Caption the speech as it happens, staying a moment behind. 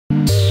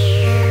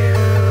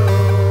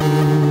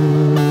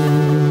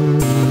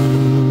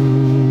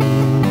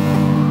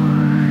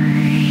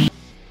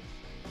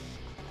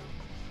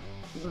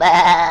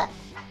Bah.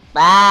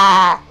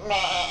 Bah.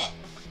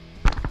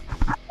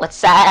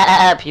 What's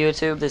up,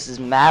 YouTube? This is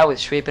Matt with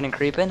Shweepin and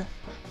Creepin.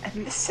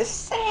 And this is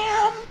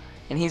Sam.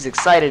 And he's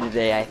excited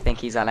today. I think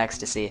he's on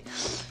ecstasy.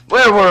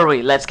 Where were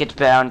we? Let's get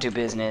down to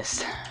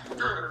business.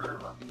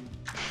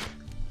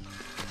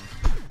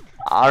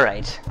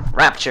 Alright.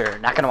 Rapture.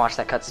 Not gonna watch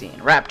that cutscene.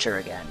 Rapture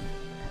again.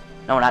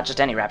 No, not just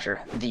any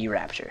Rapture. The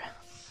Rapture.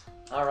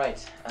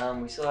 Alright,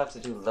 we still have to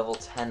do level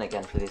 10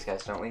 again for these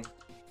guys, don't we?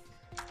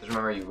 Because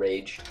remember you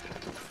raged.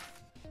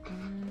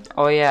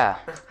 Oh, yeah.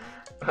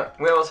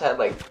 We almost had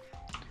like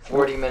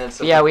 40 minutes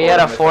of yeah, we had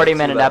a recording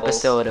with, 40-minute like, 2 levels.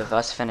 episode of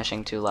us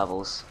finishing 2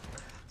 levels.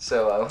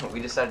 So we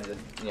decided to,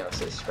 you know,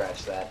 say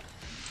scratch that.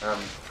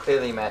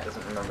 Clearly Matt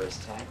doesn't remember his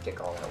tactic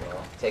all that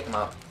well. Take him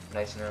up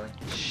nice and early.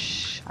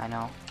 Shh, I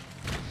know.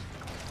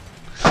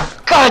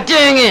 God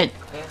dang it!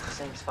 Yeah, it's the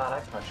same spot I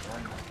punched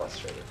one. I'm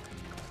frustrated.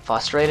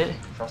 Frustrated?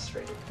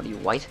 Frustrated. What are you,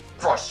 white?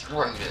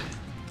 Frustrated!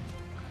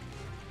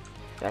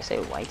 Did I say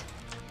white?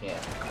 Yeah,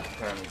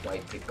 apparently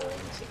white people only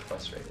say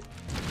frustrated.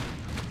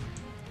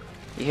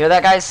 You hear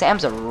that, guys?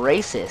 Sam's a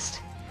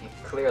racist. Yeah,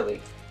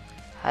 clearly.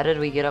 How did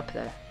we get up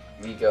there?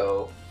 We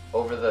go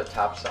over the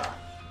top saw.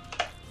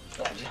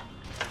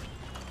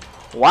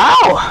 Wow!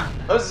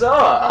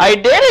 Huzzah! I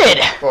did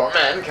it! For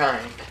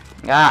mankind.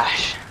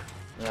 Gosh.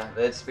 Yeah,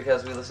 it's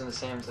because we listened to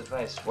Sam's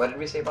advice. What did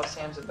we say about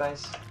Sam's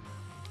advice?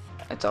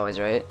 It's always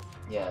right.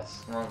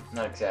 Yes. Well,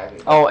 not exactly.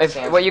 Oh, if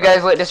Sam's what you guys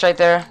advice. witnessed right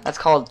there, that's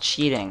called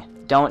cheating.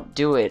 Don't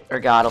do it, or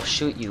God will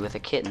shoot you with a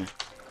kitten.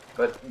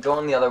 But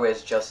going the other way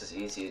is just as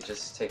easy. It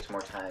just takes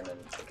more time and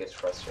it gets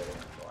frustrating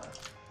after a while.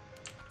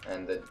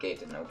 And the gate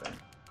didn't open.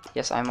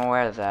 Yes, I'm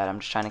aware of that. I'm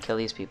just trying to kill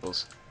these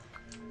peoples.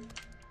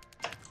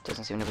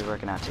 Doesn't seem to be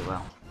working out too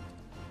well.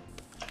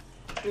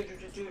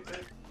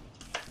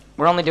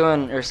 We're only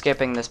doing or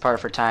skipping this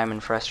part for time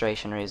and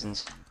frustration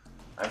reasons.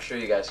 I'm sure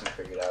you guys can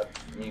figure it out.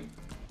 You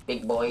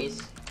big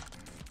boys.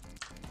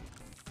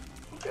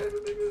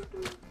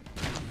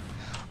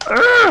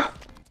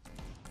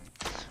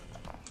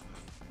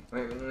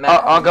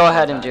 I'll go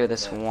ahead and do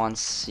this once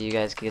so you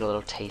guys get a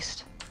little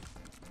taste.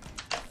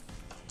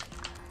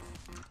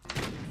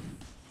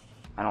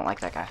 I don't like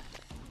that guy.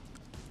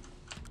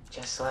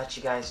 Just to let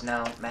you guys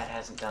know, Matt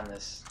hasn't done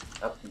this.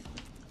 Oh,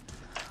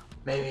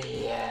 maybe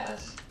he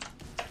has.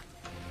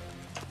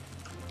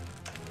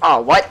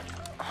 Oh, what?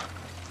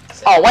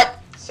 Say, Oh, what?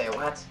 Say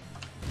what?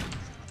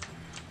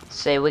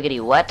 Say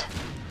wiggity what?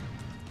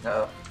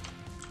 No.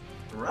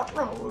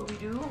 What do we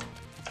do?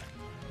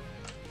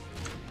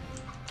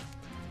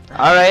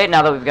 Alright,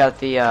 now that we've got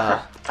the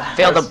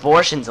failed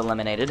abortions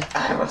eliminated.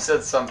 I almost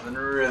said something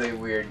really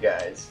weird,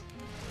 guys.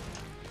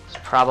 It's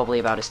probably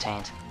about his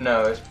taint.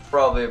 No, it's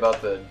probably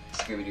about the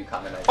Scooby-Doo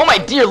comment. Oh my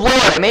dear lord,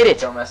 I made it!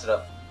 Don't mess it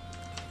up.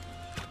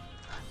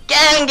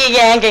 Gang, gang,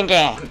 gang, gang,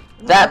 gang.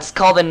 That's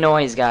called a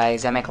noise,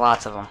 guys. I make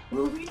lots of them. What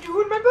are we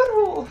doing in my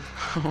butthole?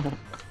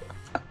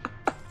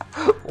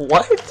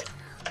 What?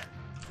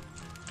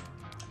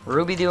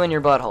 Ruby Doo in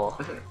your butthole.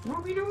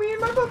 Ruby do me in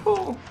my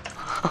butthole.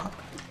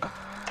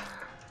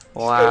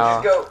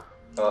 Wow. Just go.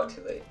 Oh,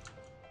 too late.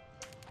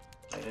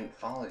 I didn't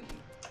follow you.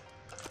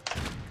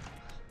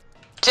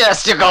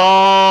 Testicles!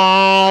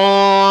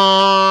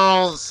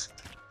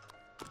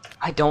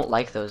 I don't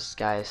like those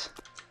guys.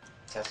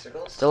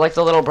 Testicles? They're like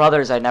the little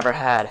brothers I never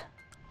had.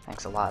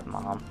 Thanks a lot,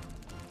 Mom.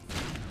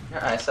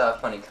 I saw a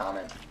funny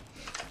comment.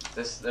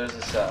 There's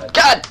this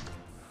God!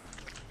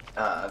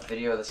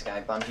 video of this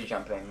guy bungee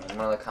jumping, and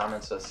one of the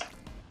comments was,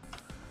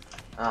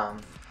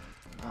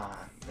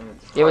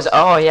 It was,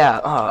 oh yeah,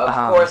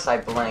 of course I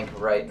blank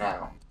right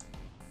now.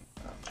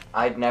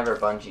 I'd never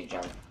bungee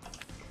jump.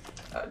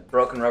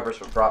 Broken rubbers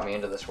what brought me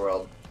into this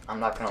world. I'm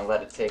not gonna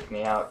let it take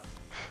me out.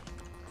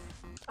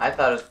 I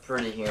thought it was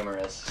pretty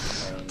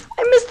humorous. I mean,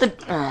 I missed the...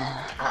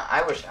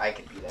 I wish I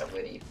could be that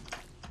witty.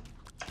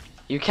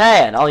 You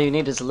can, all you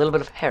need is a little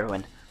bit of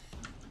heroin.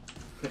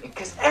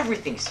 Because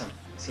everything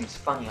seems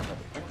funny under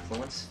the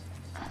influence.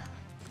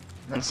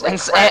 It's And-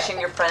 like crashing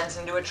your friends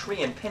into a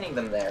tree and pinning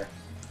them there.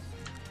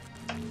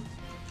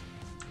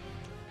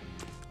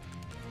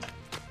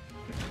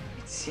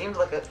 It seemed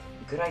like a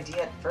good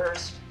idea at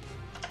first.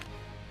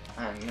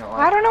 You know,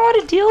 I don't know how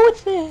to deal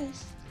with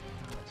this.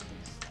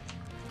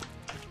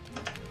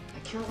 I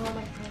killed all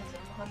my friends. I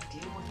don't know how to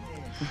deal with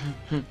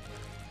this.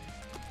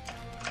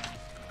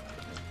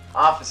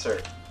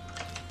 Officer,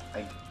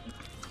 I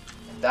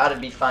thought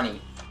it'd be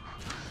funny.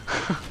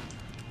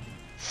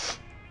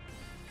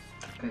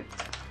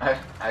 I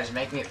was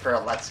making it for a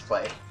let's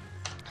play.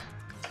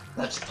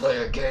 Let's play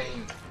a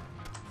game.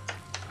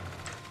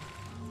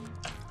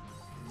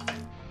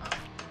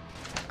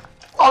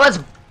 Oh, that's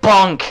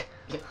bunk.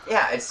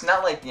 Yeah, it's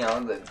not like, you know,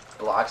 the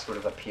blocks would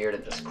have appeared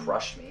and just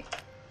crushed me.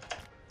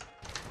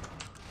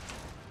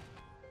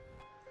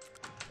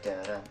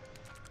 Da-da.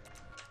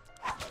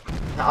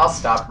 I'll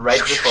stop right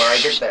before I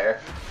get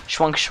there.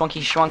 Schwunk,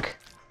 schwunky, schwunk.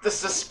 The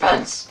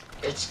suspense!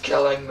 It's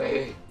killing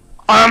me!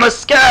 I'm a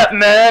scat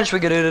man! Should we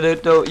get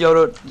it,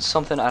 Yoda,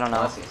 something? I don't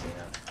know. That's easy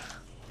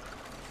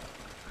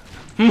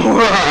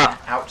now.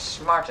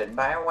 Outsmarted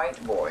by a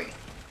white boy.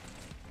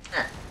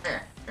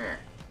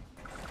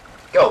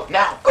 Go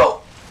now,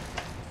 go.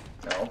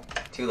 No,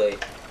 too late.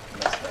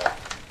 Messed up.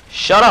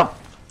 Shut up.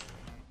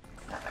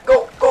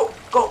 Go, go,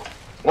 go.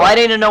 Well, I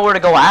didn't know where to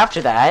go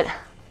after that.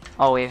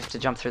 Oh, we have to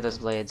jump through those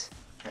blades.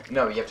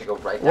 No, you have to go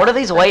right. What down are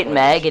these that white blade.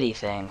 maggoty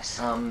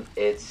things?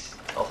 It's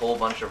a whole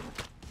bunch of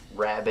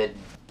rabid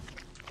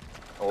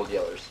old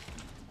yellers.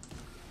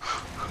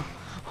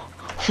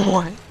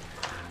 What?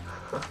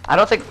 I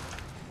don't think.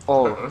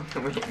 Oh.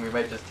 we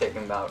might just take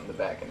them out in the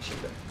back and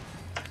shoot them.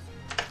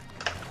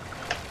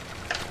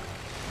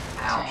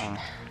 Ouch. Dang.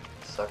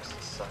 Sucks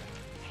to suck.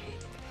 I hate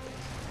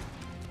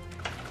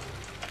this.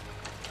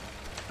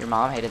 Your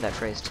mom hated that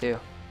phrase too.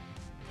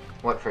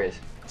 What phrase?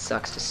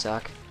 Sucks to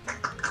suck.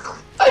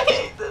 I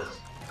hate this.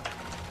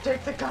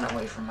 Take the gun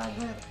away from my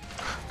head.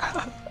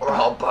 Or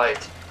I'll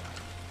bite.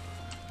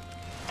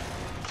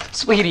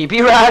 Sweetie,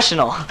 be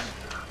rational.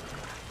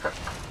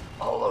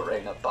 I'll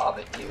Lorena Bob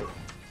at you.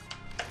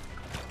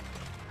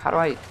 How do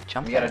I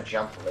jump? You there? gotta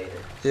jump later.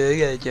 Yeah, I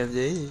gotta jump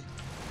there.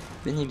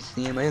 My name's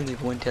Sam. I only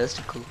have one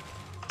testicle.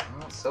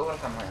 Well, so what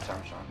if I'm Lance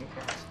Armstrong? Who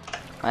cares?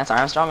 Lance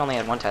Armstrong only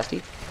had one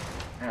testy?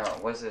 No,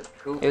 was it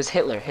who? It was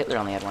Hitler. Hitler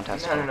only had one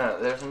testicle.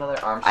 No. There's another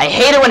Armstrong. I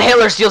hate it when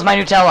Hitler steals my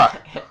Nutella!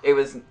 It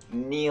was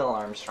Neil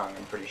Armstrong,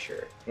 I'm pretty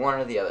sure. One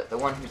or the other. The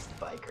one who's the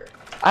biker.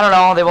 I don't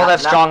know, they both Not-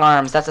 have not- strong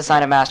arms. That's a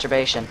sign of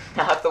masturbation.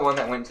 Not the one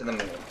that went to the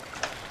moon.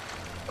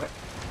 What?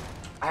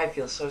 I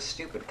feel so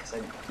stupid because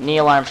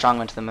Neil Armstrong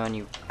went to the moon,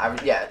 you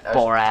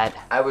Borat.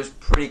 I was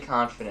pretty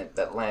confident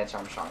that Lance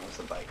Armstrong was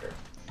the biker.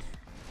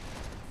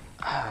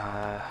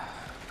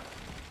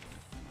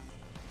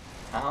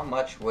 How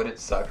much would it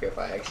suck if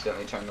I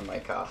accidentally turned the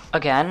mic off?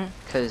 Again,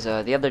 because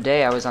the other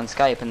day I was on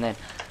Skype and then,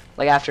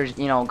 like after,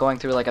 you know, going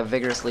through like a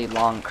vigorously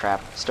long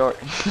crap story,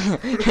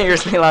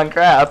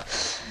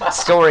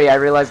 story, I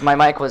realized my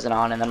mic wasn't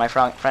on and then my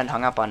friend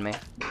hung up on me.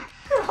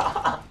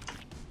 I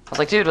was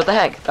like, dude, what the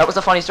heck? That was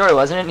a funny story,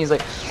 wasn't it? And he's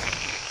like,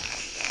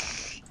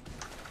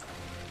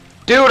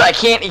 dude, I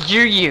can't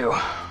hear you.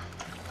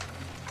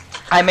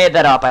 I made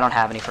that up. I don't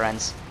have any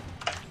friends.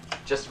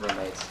 Just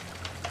roommates.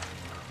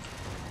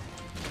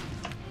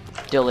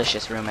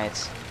 Delicious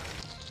roommates.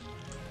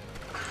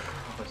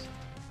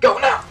 Go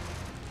now!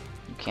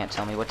 You can't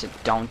tell me what to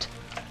don't.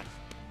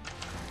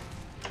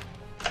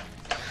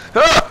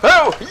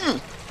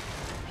 Oh!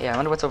 Hey, I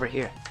wonder what's over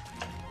here.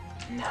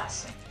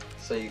 Nothing.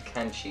 So you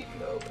can cheat and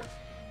go over.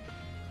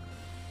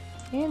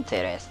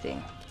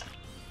 Interesting.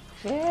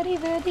 Very,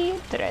 very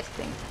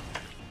interesting.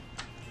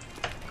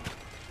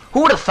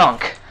 Who'da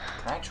thunk?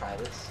 Can I try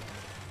this?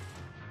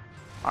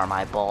 Are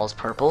my balls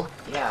purple?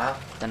 Yeah.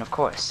 Then of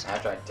course.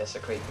 After I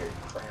desecrate your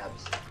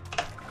crabs.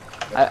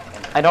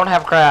 I don't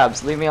have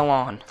crabs. Leave me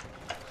alone.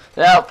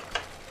 Help!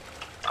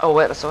 Oh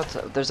wait, so what's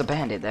up? There's a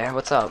band-aid there.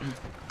 What's up?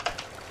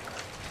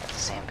 That's the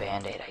same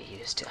band-aid I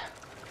used to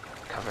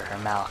cover her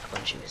mouth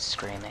when she was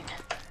screaming.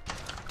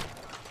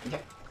 Yeah.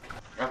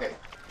 Okay.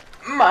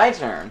 My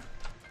turn.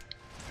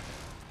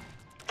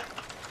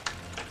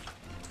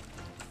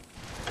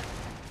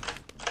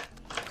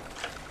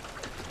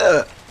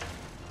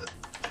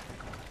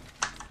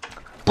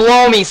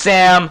 Blow me,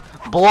 Sam!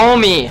 Blow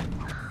me!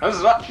 This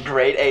is not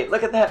grade 8.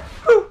 Look at that.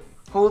 Woo.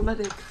 Hold my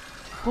dick.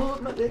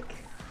 Hold my dick.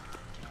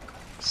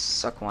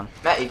 Suck one.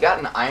 Matt, you got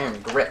an iron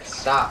grip.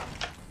 Stop.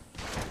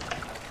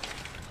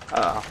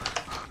 Uh-oh.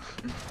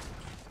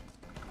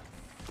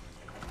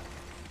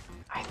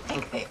 I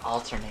think they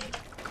alternate.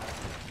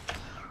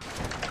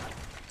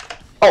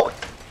 Oh!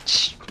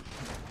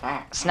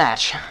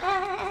 Snatch.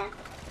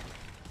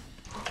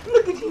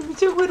 Look at him,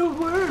 it's a little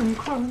worm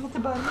crawling at the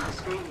bottom of the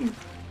screen.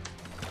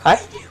 Hi.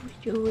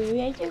 So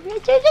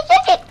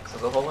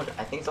the whole bunch,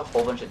 I think it's a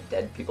whole bunch of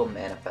dead people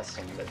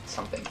manifesting into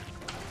something.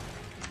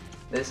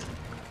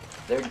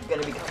 They're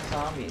gonna become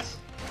zombies.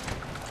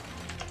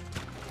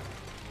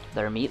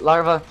 They're meat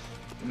larvae?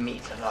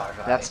 Meat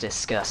larvae. That's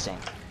disgusting.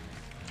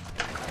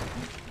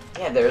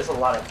 Yeah, there's a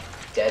lot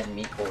of dead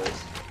meat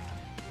boys,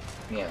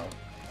 you know,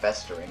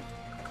 festering.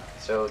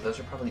 So those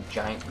are probably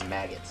giant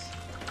maggots.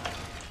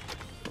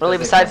 Really,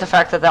 besides the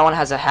fact that that one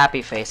has a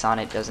happy face on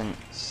it, doesn't...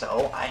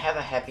 So, I have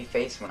a happy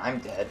face when I'm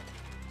dead.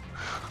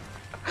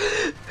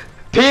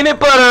 Peanut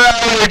butter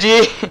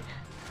allergy!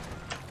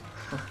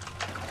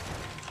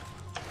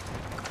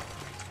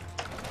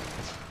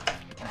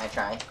 Can I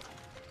try?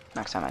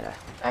 Next time I die.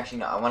 Actually,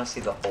 no, I want to see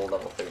the whole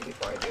level 3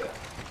 before I do it.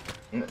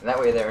 And that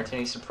way there aren't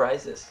any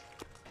surprises.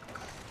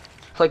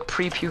 Like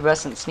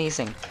prepubescent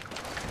sneezing.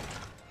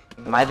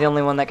 Am I the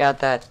only one that got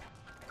that?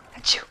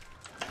 Achoo.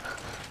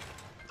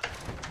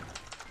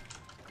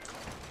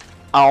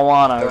 I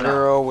want a Go now.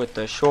 girl with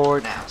a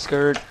short Now.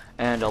 skirt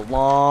and a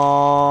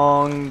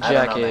long I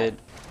don't know jacket.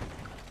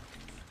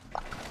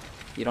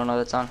 You don't know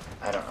that song?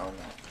 I don't own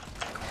that.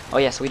 Oh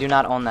yes, we do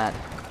not own that.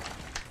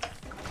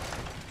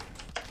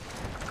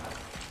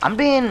 I'm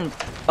being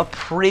a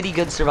pretty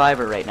good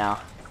survivor right now.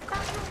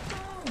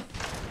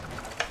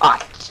 Ah,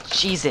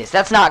 Jesus,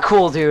 that's not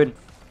cool, dude.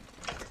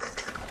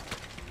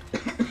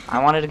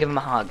 I wanted to give him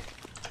a hug.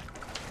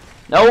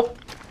 Nope.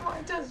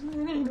 Why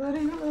doesn't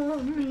anybody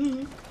love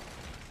me?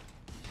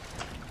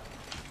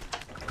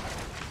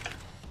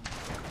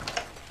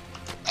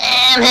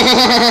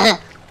 Sam!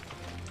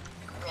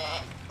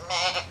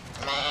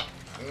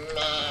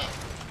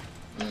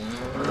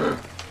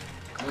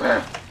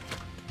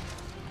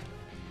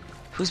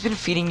 Who's been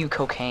feeding you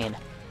cocaine?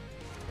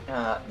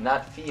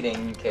 Not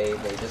feeding, okay,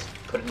 they just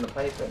put it in the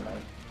pipe and like...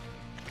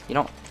 You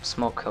don't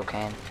smoke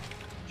cocaine.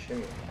 Sure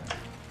you can.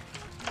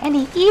 And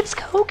he eats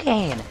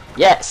cocaine!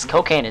 Yes,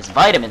 cocaine is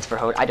vitamins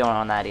for I don't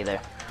own that either.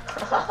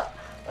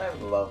 I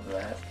love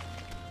that.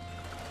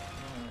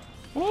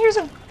 And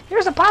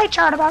here's a pie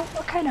chart about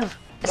what kind of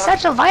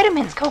essential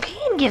vitamins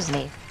cocaine gives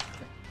me.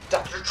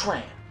 Dr.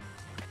 Tran!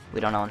 We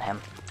don't own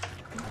him.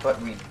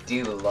 But we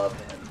do love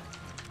him.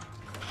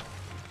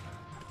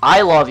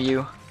 I love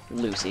you,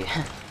 Lucy.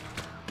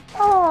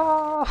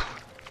 Oh.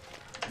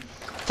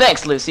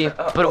 Thanks, Lucy,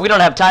 but we don't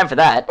have time for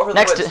that. Over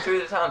Next the woods, through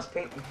the towns,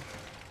 Peyton.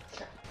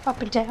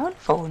 Up and down,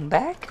 forward and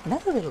back,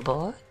 another little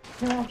boy.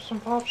 You want some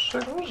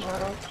popsicles? I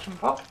got some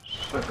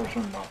popsicles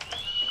in my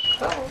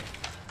cellar.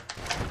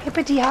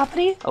 Hippity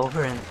hoppity,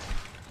 over and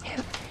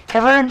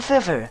hever and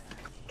fiver.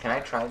 Can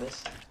I try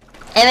this?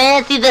 And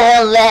then to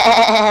the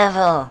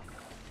level.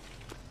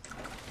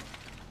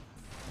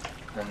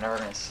 I'm never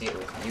gonna see it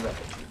with you at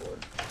the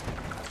keyboard.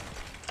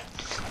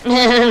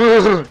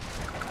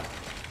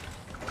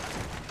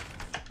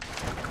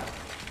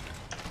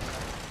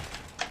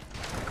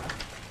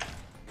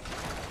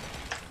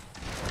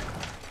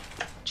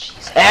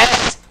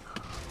 Jesus!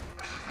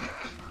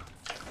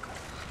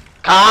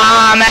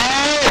 Come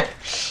here!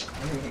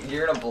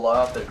 You're gonna blow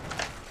out their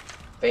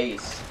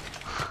face.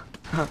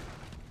 That's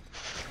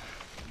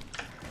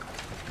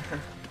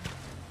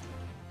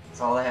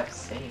all I have to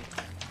say.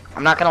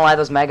 I'm not gonna lie,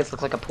 those maggots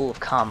look like a pool of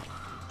cum.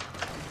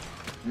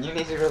 You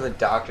need to go to the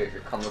doctor if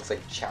your cum looks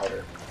like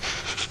chowder.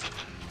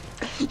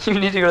 You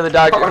need to go to the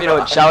doctor if you know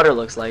what chowder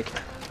looks like.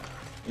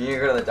 You need to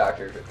go to the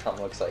doctor if your cum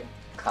looks like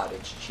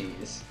cottage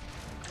cheese.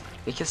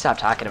 We can stop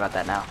talking about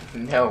that now.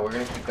 No, we're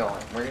gonna keep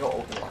going. We're gonna go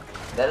open line.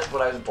 That is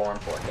what I was born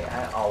for, okay?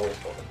 I always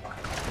open line.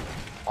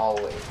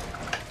 Always.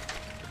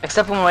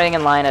 Except when we're waiting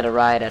in line at a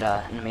ride at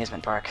an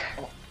amusement park.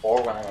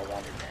 Or when I'm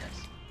around your parents.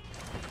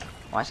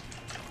 What?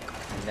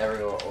 You never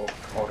go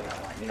over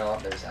that line. You know what?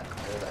 There's that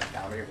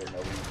boundary where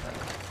nobody,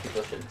 like,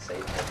 people shouldn't say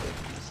what they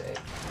do say.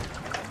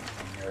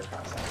 You never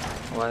cross that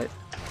line. What?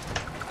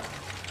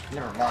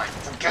 Never mind.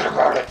 Forget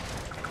about it.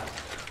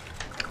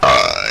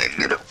 I'm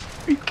gonna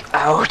freak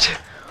out.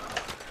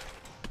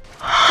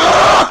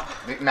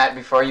 Matt,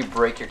 before you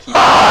break your keyboard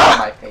on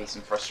my face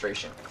in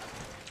frustration.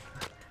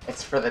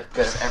 It's for the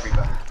good of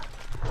everybody.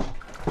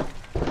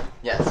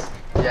 Yes.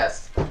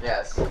 Yes.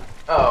 Yes.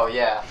 Oh,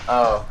 yeah.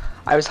 Oh.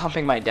 I was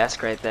humping my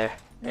desk right there.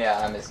 Yeah,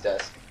 I'm his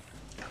desk.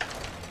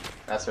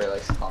 That's what he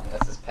likes to call me.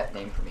 That's his pet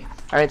name for me.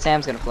 Alright,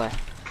 Sam's gonna play.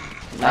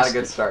 Not a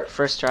good start.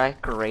 First try,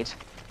 great.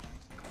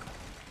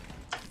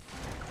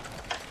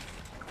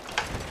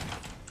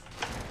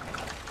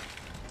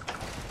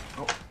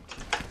 Oh.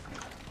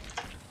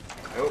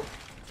 Oh.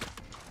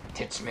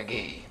 Tits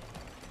McGee.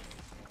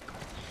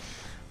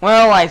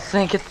 Well, I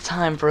think it's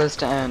time for us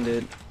to end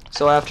it.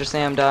 So after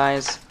Sam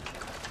dies,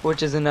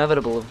 which is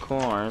inevitable, of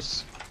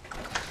course.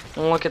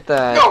 Look at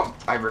that. No!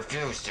 I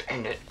refuse to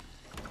end it.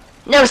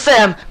 No,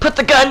 Sam! Put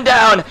the gun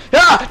down!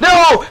 Ah!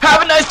 No!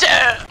 Have a nice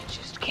day! It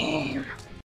just came.